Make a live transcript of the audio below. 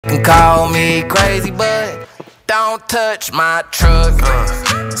Can call me crazy, but don't touch my truck.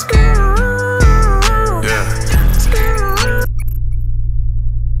 Yeah.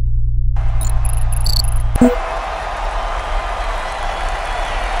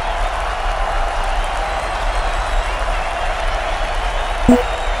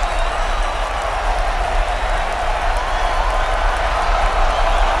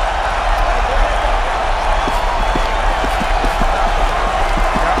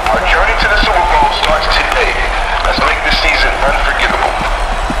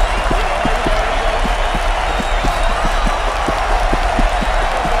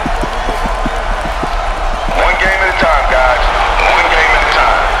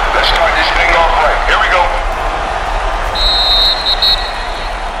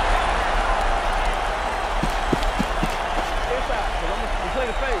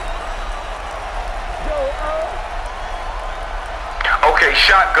 Okay,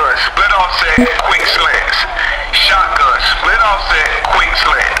 shotgun, split offset, quick slants. Shotgun, split offset, quick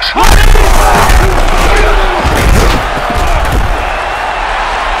slants.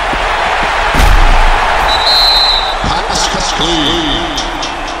 Pass complete.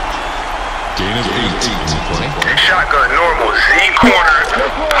 Gain of 18. Shotgun normal, Z corner,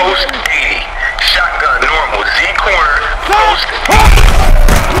 post 80. Shotgun normal, Z corner, post 80.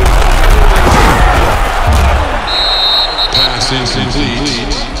 Pass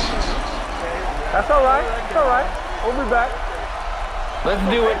incomplete. That's alright, it's alright. We'll be back. Let's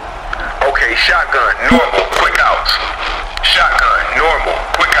do it. Okay, shotgun, normal, quick outs. Shotgun, normal,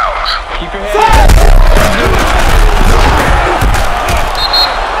 quick outs. Keep your head up.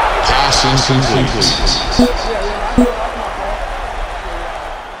 Pass incomplete.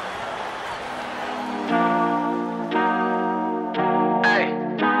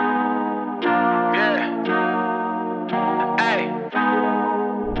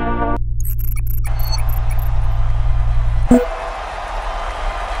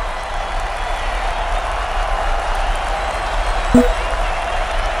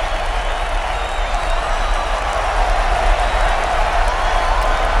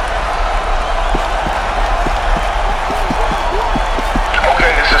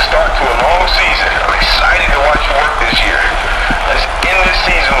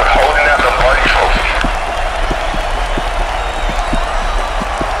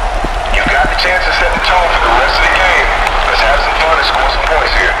 Chance to set the tone for the rest of the game. Let's have some fun and score some points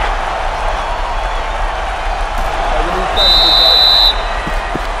here.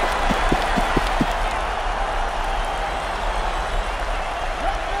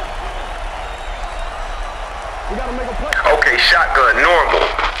 Okay, shotgun, normal.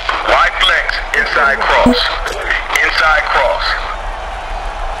 Wide flex, inside cross. Inside cross.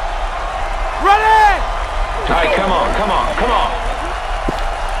 Run it! All right, come on, come on, come on.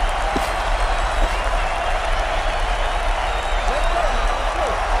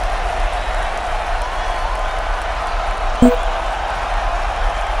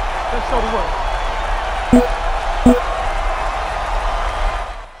 Let's go to work.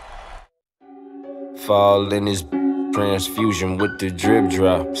 Fall in this transfusion with the drip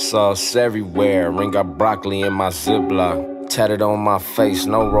drop. Sauce everywhere, ring got broccoli in my Ziploc. Tatted on my face,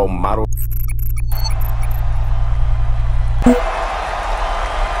 no role model.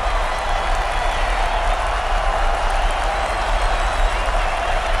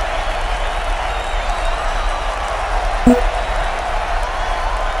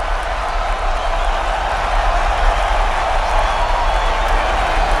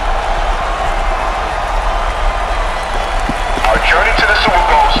 Our journey to the Super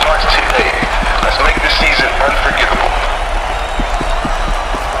Bowl starts today. Let's make this season unforgettable.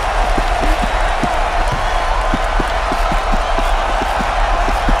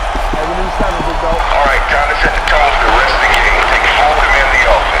 All right, time to set the tone for the rest of the game. Take full command of the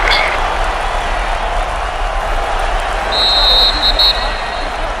offense.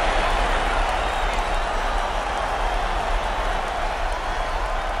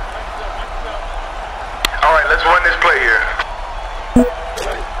 All right, let's run this play here.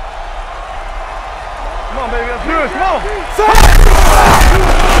 Come on, baby, let's do it. Come on.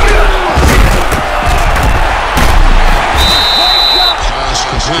 Pass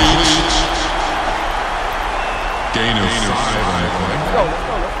complete. Gain of 5 on the play. Let's go,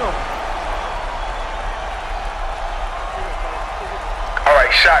 let's go. All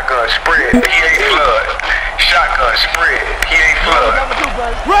right, shotgun, spread, PA flood. Shotgun, spread, PA flood.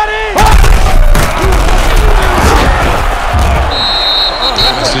 Ready?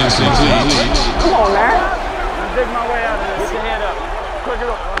 Pass incomplete. Come on, man. I'm dig my way out of this. Get your hand up. Quick it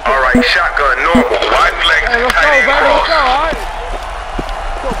up. All right, shotgun, normal, wide flex, Hey, let's go, tight end baby. cross. Let's go, all right?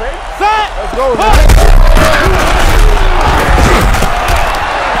 baby. Set. Let's go, man.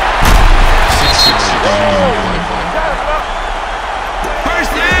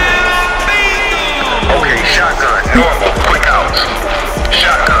 Okay, shotgun, normal, quick outs.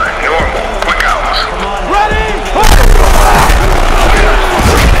 Shotgun, normal, quick outs. Ready?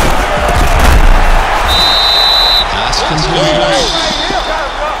 Pass complete.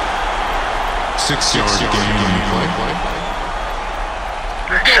 6-yard gain.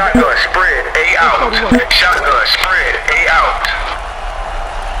 Shotgun, spread, A out. Shotgun, spread, A out.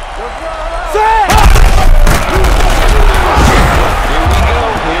 Set.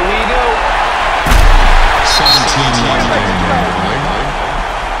 Here we go. 17-yard gain.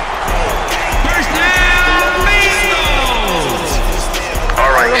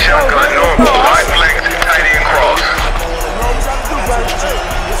 All right, shotgun, normal, wide flex, tight end cross.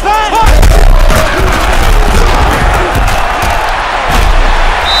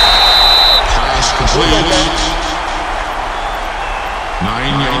 Pass complete.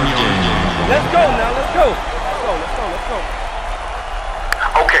 9-yard gain. Let's go now. Let's go. Let's go.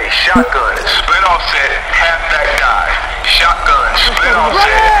 Okay, shotgun, split offset, halfback dive. Shotgun, split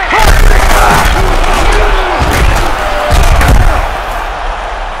offset, halfback dive.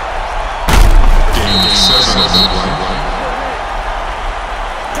 Gain 7.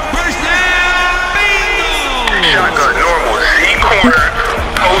 Shotgun, normal, Z corner,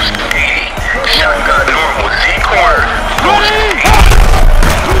 post 80. Shotgun, normal, Z corner, post 80.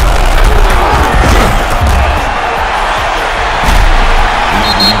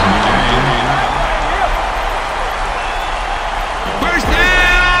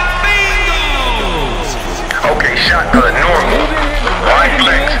 Okay, shotgun, normal. Wide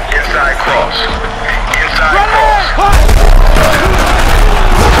flex, inside cross. Inside cross.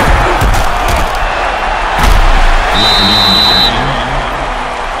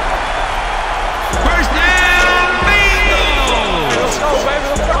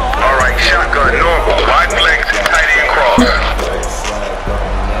 All right, shotgun, normal. Wide flex, tight end cross.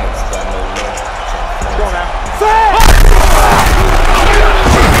 Go now.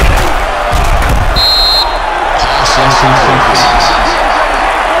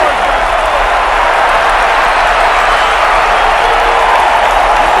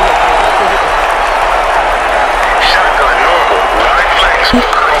 Shotgun, normal. Wide flex,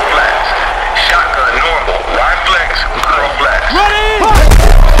 curl flats. Shotgun, normal. Wide flex, curl flats.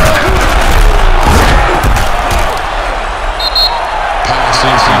 Pass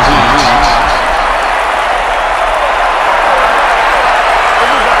incomplete.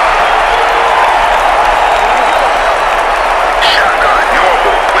 Shotgun,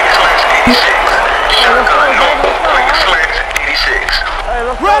 normal. Quick slants, 86. Shotgun, normal. Quick slants, 86. Hey,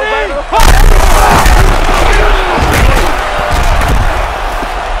 let's go, baby. Let's go.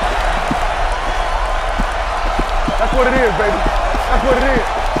 That's what it is, baby. That's what it is.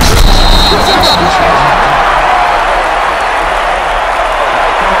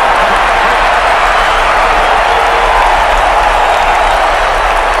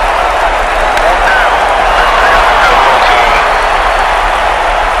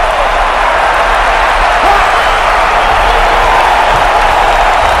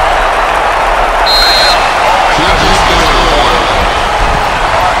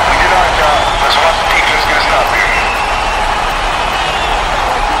 Let's watch the defense get a stop here.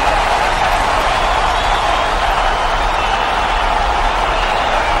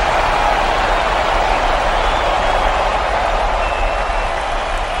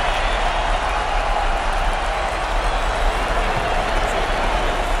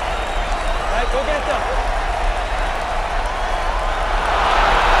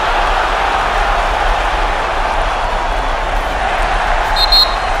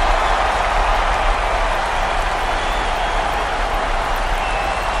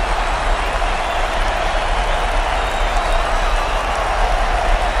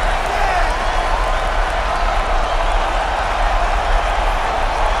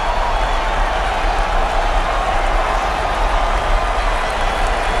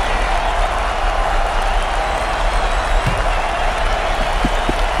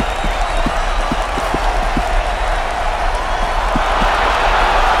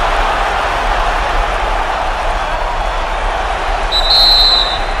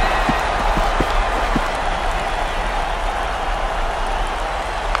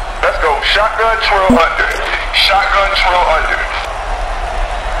 Shotgun twirl under. Shotgun twirl under.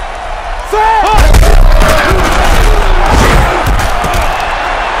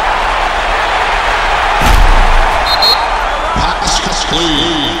 Pass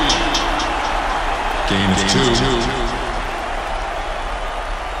complete. Gain of 2.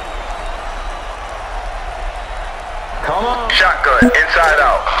 Come on. Shotgun, inside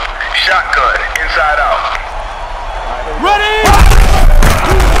out. Shotgun, inside out. Ready!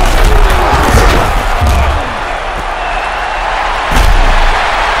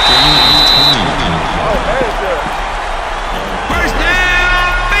 First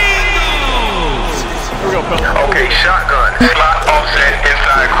down, Bengals! Here we go, Phil. Okay, shotgun, slot offset,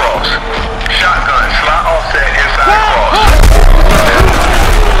 inside cross. Shotgun, slot offset, inside cross.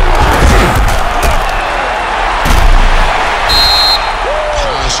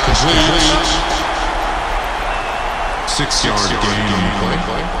 Pass complete. 6-yard gain.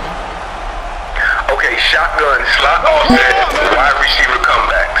 Okay, shotgun, slot offset, wide receiver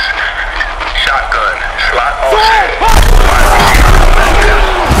comebacks. Shotgun, slot offset, wide receiver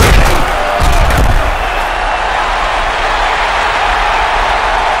comebacks.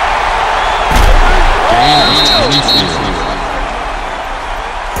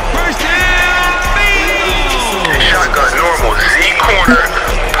 First down, Bengals! Shotgun, normal, Z corner,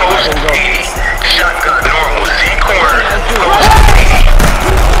 post 80. Shotgun, normal, Z corner, post 80.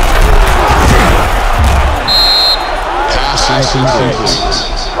 Pass incomplete.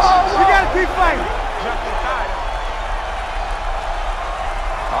 You gotta keep fighting.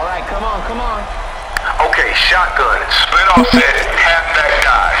 All right, come on, come on. Okay, shotgun, split offset, halfback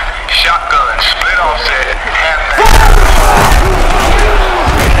dive. Shotgun, split offset, halfback dive.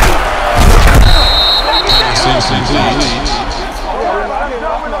 Pass incomplete.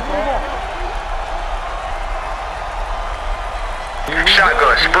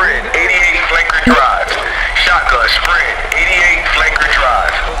 Shotgun, spread, 88 flanker drive. Shotgun, spread, 88 flanker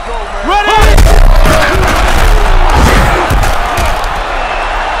drive. Ready!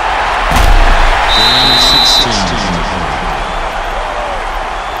 Gain 16.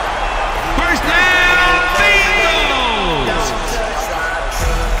 First down, Bengals!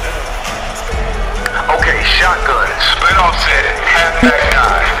 Okay, shotgun, split offset, halfback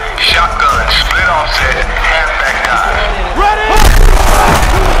dive. Shotgun, split offset, halfback dive. Ready!